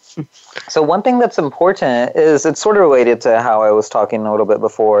 So one thing that's important is it's sort of related to how I was talking a little bit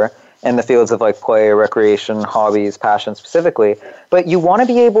before in the fields of like play, recreation, hobbies, passion specifically. But you want to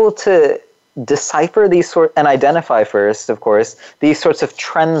be able to decipher and identify first, of course, these sorts of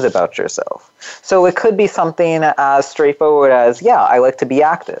trends about yourself. So it could be something as straightforward as, yeah, I like to be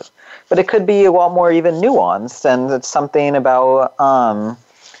active. But it could be a lot more even nuanced, and it's something about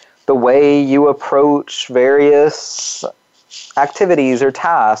the way you approach various activities or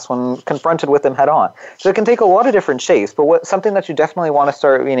tasks when confronted with them head on. So it can take a lot of different shapes, but something that you definitely want to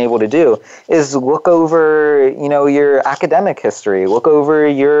start being able to do is look over, your academic history, look over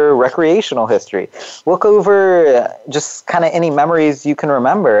your recreational history, look over just kind of any memories you can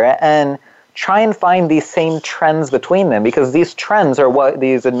remember, and try and find these same trends between them, because these trends are what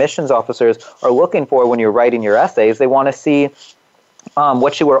these admissions officers are looking for when you're writing your essays. They want to see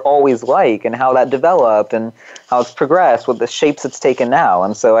what you were always like and how that developed and how it's progressed with the shapes it's taken now.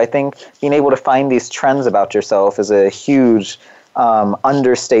 And so I think being able to find these trends about yourself is a huge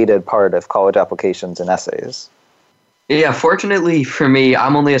understated part of college applications and essays. Yeah, fortunately for me,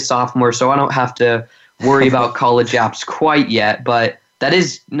 I'm only a sophomore, so I don't have to worry about college apps quite yet, but that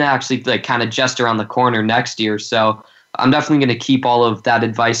is actually like kind of just around the corner next year. So I'm definitely going to keep all of that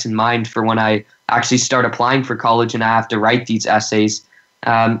advice in mind for when I actually start applying for college and I have to write these essays.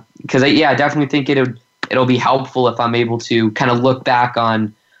 Because I definitely think it'll be helpful if I'm able to kind of look back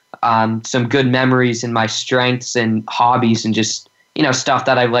on some good memories and my strengths and hobbies and just, stuff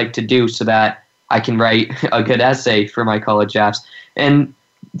that I like to do so that I can write a good essay for my college apps. And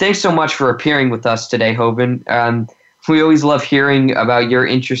thanks so much for appearing with us today, Joven. We always love hearing about your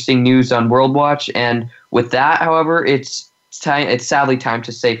interesting news on World Watch. And with that, however, it's sadly time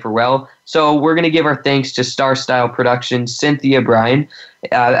to say farewell. So we're going to give our thanks to Star Style Productions, Cynthia Brian,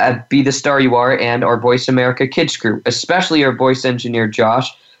 at Be the Star You Are, and our Voice America Kids crew, especially our voice engineer,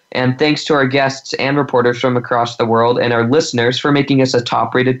 Josh. And thanks to our guests and reporters from across the world and our listeners for making us a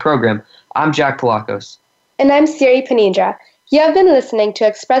top-rated program. I'm Jack Palakos. And I'm Siri Panidra. You have been listening to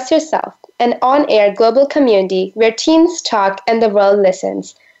Express Yourself, an on-air global community where teens talk and the world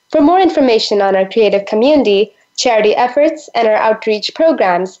listens. For more information on our creative community, charity efforts, and our outreach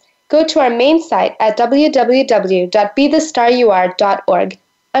programs, go to our main site at www.bethestarur.org.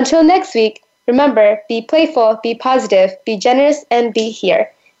 Until next week, remember, be playful, be positive, be generous, and be here.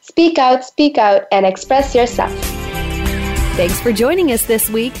 Speak out, and express yourself. Thanks for joining us this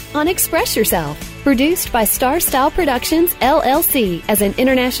week on Express Yourself, produced by Star Style Productions, LLC, as an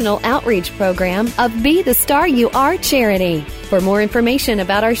international outreach program of Be the Star You Are charity. For more information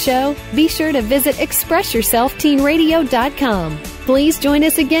about our show, be sure to visit expressyourselfteenradio.com. Please join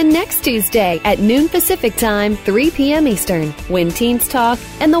us again next Tuesday at noon Pacific Time, 3 p.m. Eastern, when teens talk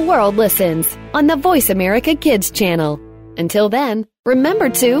and the world listens on the Voice America Kids channel. Until then, remember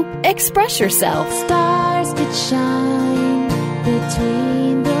to express yourself. Stars could shine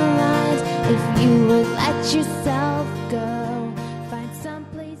between the lines if you would let yourself go.